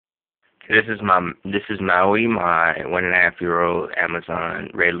This is Maui, my 1.5-year-old Amazon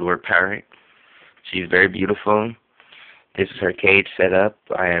red lure parrot. She's very beautiful. This is her cage set up.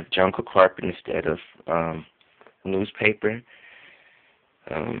 I have jungle carpet instead of newspaper.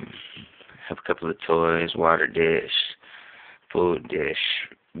 Have a couple of toys, water dish, food dish,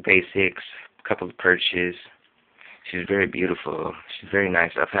 basics, a couple of perches. She's very beautiful. She's very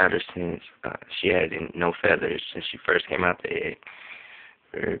nice. I've had her since she had no feathers since she first came out the egg.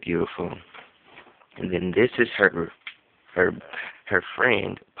 Very beautiful. And then this is her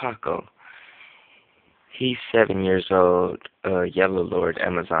friend Paco. He's 7 years old. Yellow Lord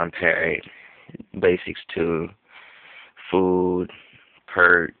Amazon parrot. Basics too. Food,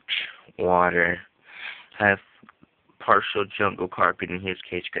 perch, water. I have partial jungle carpet in his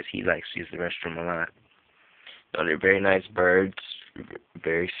cage because he likes to use the restroom a lot. So they're very nice birds,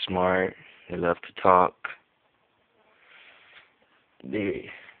 very smart. They love to talk.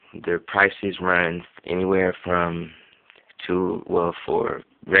 Their prices run anywhere from for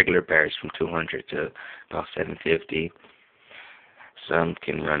regular parrots from $200 to about $750. Some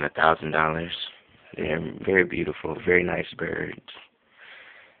can run $1,000. They're very beautiful, very nice birds.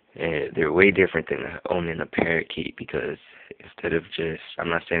 They're way different than owning a parakeet because instead of I'm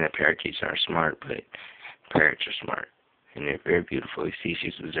not saying that parakeets aren't smart, but parrots are smart. And they're very beautiful. You see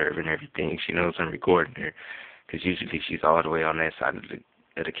she's observing everything. She knows I'm recording her because usually she's all the way on that side of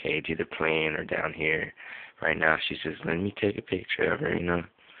the cage, either playing or down here. Right now she's just letting me take a picture of her,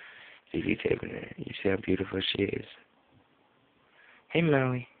 videotaping her. You see how beautiful she is? Hey,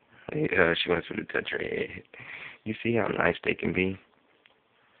 Maui. She wants me to touch her head. You see how nice they can be?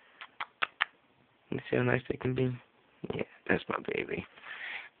 You see how nice they can be? Yeah, that's my baby.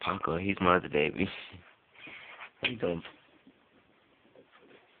 Paco, he's my other baby. How you doing?